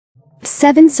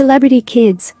7 celebrity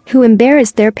kids who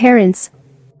embarrassed their parents.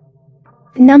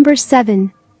 Number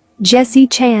 7. Jesse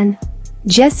Chan.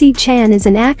 Jesse Chan is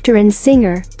an actor and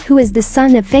singer who is the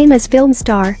son of famous film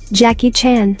star Jackie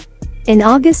Chan. In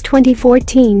August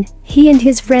 2014, he and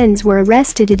his friends were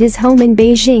arrested at his home in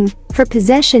Beijing for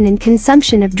possession and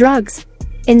consumption of drugs.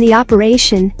 In the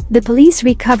operation, the police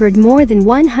recovered more than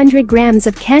 100 grams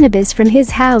of cannabis from his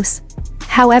house.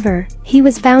 However, he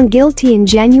was found guilty in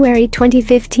January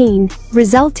 2015,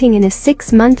 resulting in a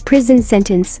 6-month prison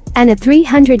sentence and a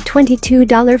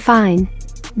 $322 fine.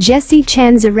 Jesse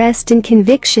Chan's arrest and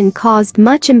conviction caused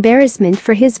much embarrassment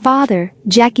for his father,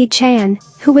 Jackie Chan,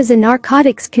 who was a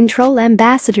narcotics control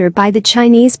ambassador by the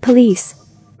Chinese police.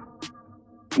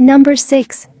 Number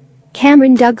 6.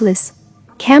 Cameron Douglas.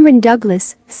 Cameron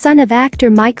Douglas, son of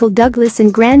actor Michael Douglas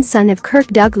and grandson of Kirk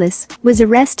Douglas, was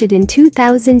arrested in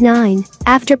 2009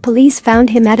 after police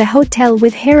found him at a hotel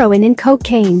with heroin and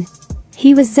cocaine.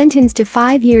 He was sentenced to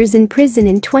 5 years in prison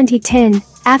in 2010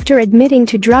 after admitting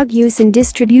to drug use and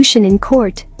distribution in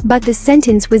court, but the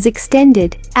sentence was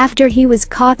extended after he was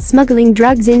caught smuggling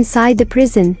drugs inside the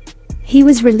prison. He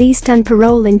was released on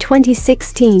parole in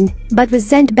 2016, but was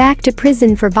sent back to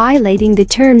prison for violating the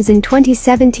terms in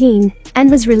 2017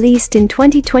 and was released in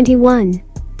 2021.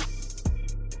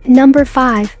 Number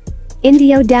 5.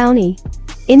 Indio Downey.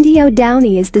 Indio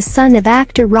Downey is the son of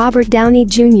actor Robert Downey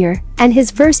Jr. and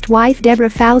his first wife Deborah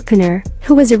Falconer,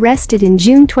 who was arrested in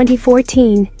June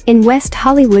 2014 in West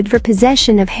Hollywood for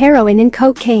possession of heroin and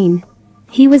cocaine.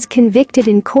 He was convicted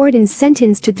in court and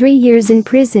sentenced to 3 years in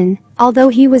prison, although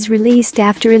he was released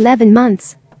after 11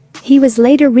 months. He was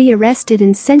later re-arrested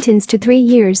and sentenced to 3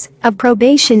 years of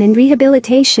probation and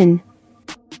rehabilitation.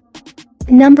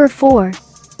 Number 4.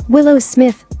 Willow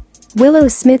Smith. Willow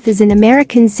Smith is an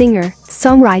American singer,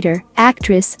 songwriter,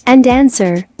 actress, and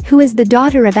dancer who is the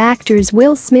daughter of actors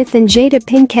Will Smith and Jada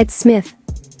Pinkett Smith.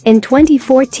 In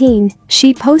 2014,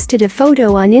 she posted a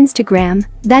photo on Instagram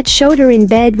that showed her in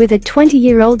bed with a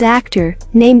 20-year-old actor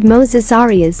named Moses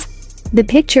Arias. The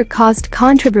picture caused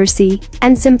controversy,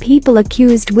 and some people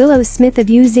accused Willow Smith of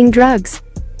using drugs.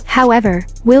 However,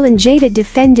 Will and Jada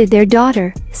defended their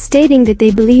daughter, stating that they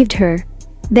believed her.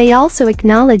 They also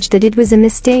acknowledged that it was a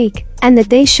mistake and that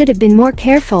they should have been more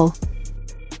careful.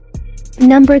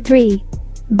 Number 3.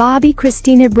 Bobbi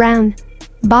Kristina Brown.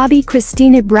 Bobbi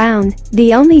Kristina Brown,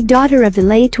 the only daughter of the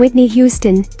late Whitney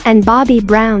Houston and Bobby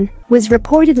Brown, was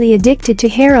reportedly addicted to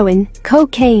heroin,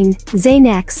 cocaine,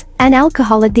 Xanax, and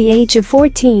alcohol at the age of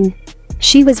 14.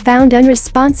 She was found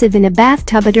unresponsive in a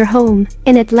bathtub at her home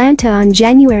in Atlanta on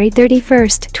January 31,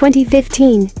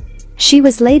 2015. She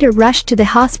was later rushed to the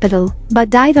hospital, but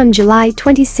died on July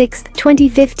 26,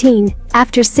 2015,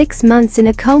 after 6 months in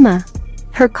a coma.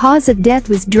 Her cause of death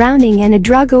was drowning and a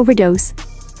drug overdose.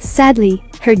 Sadly,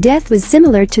 her death was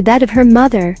similar to that of her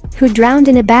mother, who drowned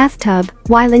in a bathtub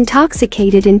while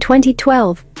intoxicated in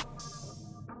 2012.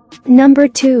 Number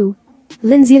 2.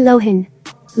 Lindsay Lohan.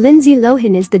 Lindsay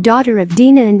Lohan is the daughter of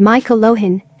Dina and Michael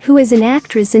Lohan, who is an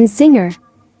actress and singer.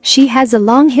 She has a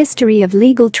long history of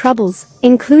legal troubles,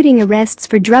 including arrests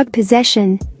for drug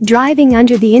possession, driving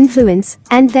under the influence,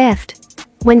 and theft.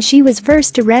 When she was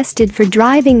first arrested for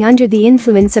driving under the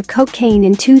influence of cocaine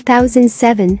in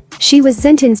 2007, she was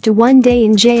sentenced to 1 day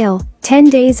in jail, 10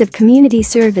 days of community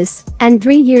service, and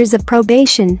 3 years of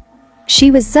probation.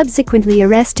 She was subsequently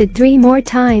arrested 3 more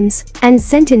times and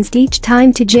sentenced each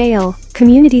time to jail,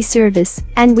 community service,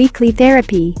 and weekly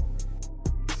therapy.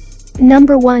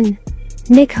 Number 1.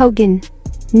 Nick Hogan.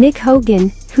 Nick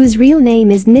Hogan, whose real name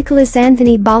is Nicholas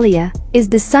Anthony Balia, is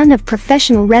the son of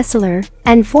professional wrestler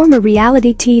and former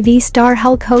reality TV star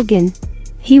Hulk Hogan.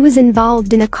 He was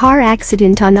involved in a car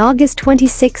accident on August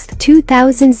 26,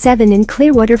 2007 in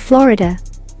Clearwater, Florida,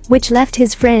 which left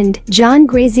his friend, John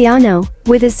Graziano,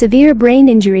 with a severe brain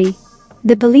injury.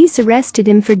 The police arrested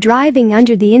him for driving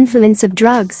under the influence of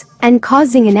drugs and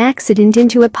causing an accident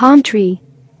into a palm tree.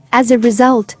 As a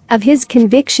result of his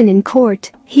conviction in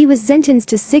court, he was sentenced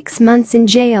to 6 months in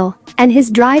jail, and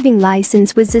his driving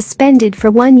license was suspended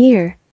for 1 year.